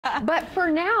But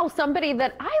for now, somebody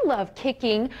that I love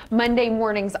kicking Monday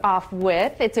mornings off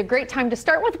with. It's a great time to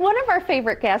start with one of our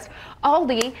favorite guests,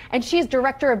 Aldi, and she's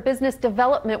Director of Business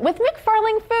Development with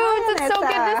McFarling Foods. Hi, it's so good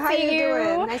to How see you.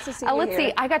 Doing? Nice to see you Let's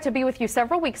see, I got to be with you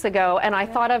several weeks ago, and I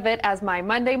thought of it as my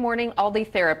Monday morning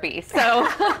Aldi therapy. So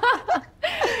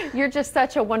you're just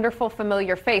such a wonderful,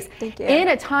 familiar face. Thank you. In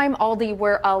a time, Aldi,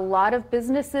 where a lot of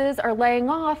businesses are laying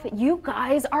off, you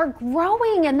guys are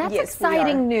growing, and that's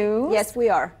exciting news. Yes, we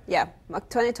are. Yeah,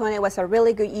 2020 was a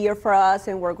really good year for us,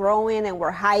 and we're growing and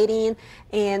we're hiding,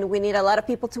 and we need a lot of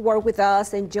people to work with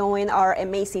us and join our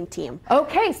amazing team.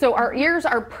 Okay, so our ears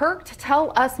are perked.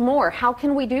 Tell us more. How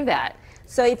can we do that?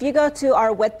 So if you go to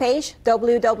our webpage,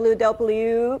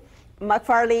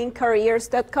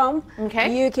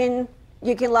 www.mcfarlingcareers.com,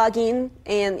 you can log in,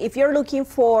 and if you're looking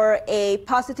for a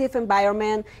positive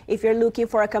environment, if you're looking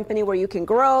for a company where you can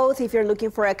grow, if you're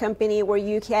looking for a company where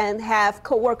you can have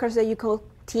coworkers that you call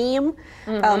team,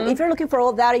 if you're looking for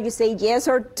all that, and you say yes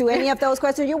or to any of those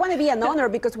questions, you want to be an owner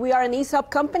because we are an ESOP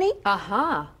company.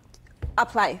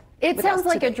 Apply. It sounds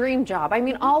like a dream job. I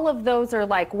mean, all of those are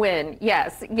like win.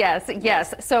 Yes, yes,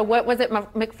 yes. So what was it?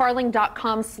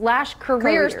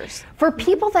 McFarling.com/careers. For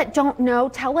people that don't know,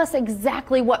 tell us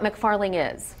exactly what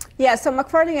McFarling is. Yeah, so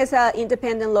McFarling is an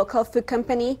independent local food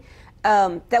company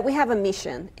that we have a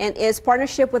mission, and is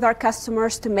partnership with our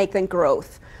customers to make them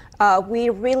growth. We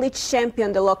really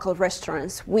champion the local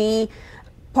restaurants. We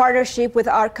partnership with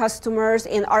our customers,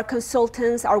 and our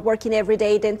consultants are working every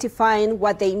day identifying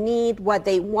what they need, what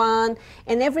they want,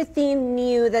 and everything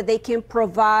new that they can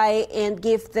provide and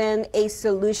give them a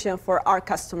solution for our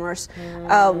customers.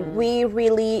 We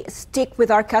really stick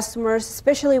with our customers,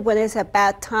 especially when it's a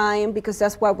bad time, because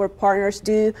that's what our partners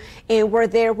do, and we're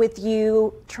there with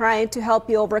you trying to help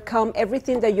you overcome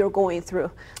everything that you're going through,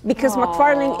 because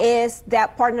McFarling is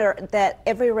that partner that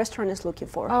every restaurant is looking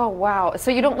for. Oh, wow.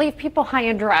 So you don't leave people high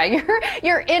and dry.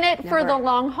 You're in it for the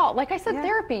long haul. Like I said,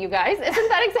 therapy, you guys. Isn't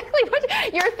that exactly what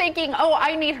you're thinking? Oh,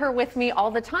 I need her with me all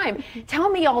the time. Tell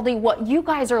me, Aldi, what you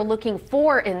guys are looking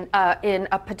for in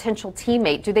a potential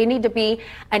teammate. Do they need to be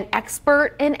an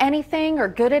expert in anything or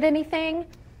good at anything?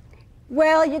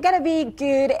 Well, you got to be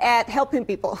good at helping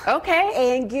people. Okay.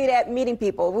 And good at meeting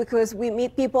people, because we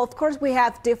meet people. Of course, we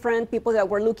have different people that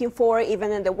we're looking for,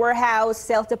 even in the warehouse,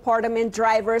 sales department,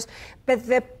 drivers. But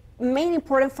the main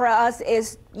important for us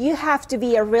is you have to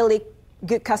be a really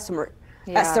good customer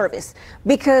service,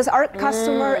 because our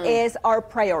customer is our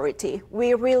priority.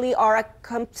 We really are a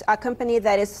company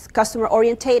that is customer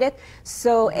orientated.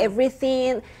 So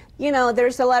everything, you know,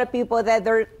 there's a lot of people that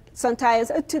they're sometimes,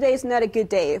 today is not a good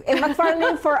day. And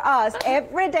McFarling, for us,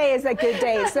 every day is a good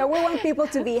day. So we want people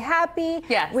to be happy.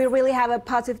 Yes. We really have a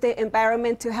positive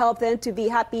environment to help them to be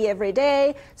happy every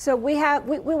day. So we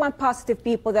want positive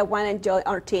people that want to enjoy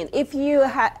our team. If you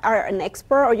are an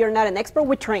expert or you're not an expert,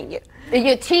 we train you.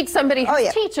 You teach somebody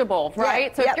who's teachable,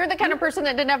 right? So if you're the kind of person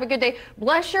that didn't have a good day,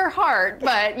 bless your heart,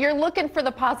 but you're looking for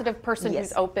the positive person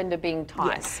who's open to being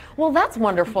taught. Well, that's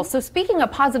wonderful. So speaking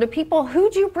of positive people,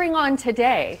 who'd you bring on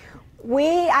today?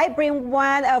 I bring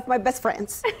one of my best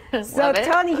friends. So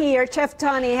Tony here, Chef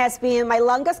Tony, has been my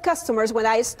longest customers. When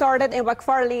I started in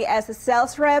McFarling as a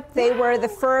sales rep, they were the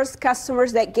first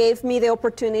customers that gave me the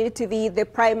opportunity to be the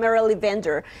primarily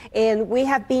vendor. And we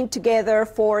have been together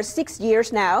for 6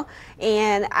 years now,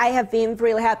 and I have been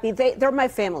really happy. They're my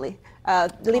family.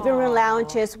 The Living Room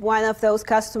Lounge is one of those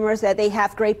customers that they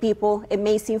have great people,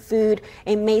 amazing food,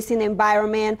 amazing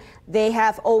environment. They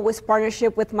have always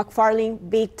partnership with McFarling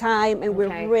big time, and we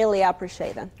really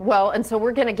appreciate them. Well, and so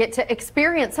we're going to get to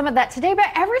experience some of that today. But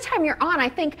every time you're on, I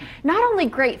think not only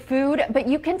great food, but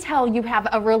you can tell you have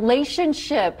a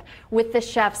relationship with the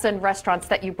chefs and restaurants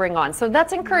that you bring on. So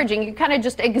that's encouraging. You kind of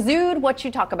just exude what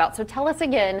you talk about. So tell us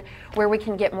again where we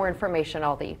can get more information,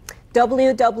 Aldi.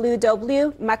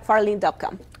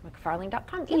 www.mcfarling.com.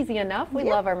 McFarling.com, easy enough. We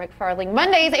love our McFarling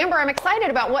Mondays. Amber, I'm excited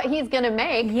about what he's going to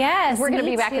make. Yes, we're going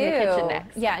to be back in the kitchen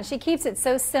next. Yeah, and she keeps it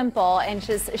so simple, and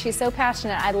she's so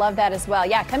passionate. I love that as well.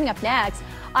 Yeah, coming up next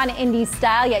on Indy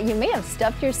Style. Yeah, you may have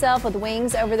stuffed yourself with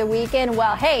wings over the weekend.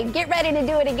 Well, hey, get ready to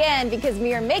do it again, because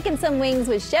we are making some wings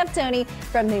with Chef Tony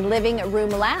from the Living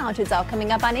Room Lounge. It's all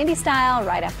coming up on Indy Style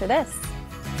right after this.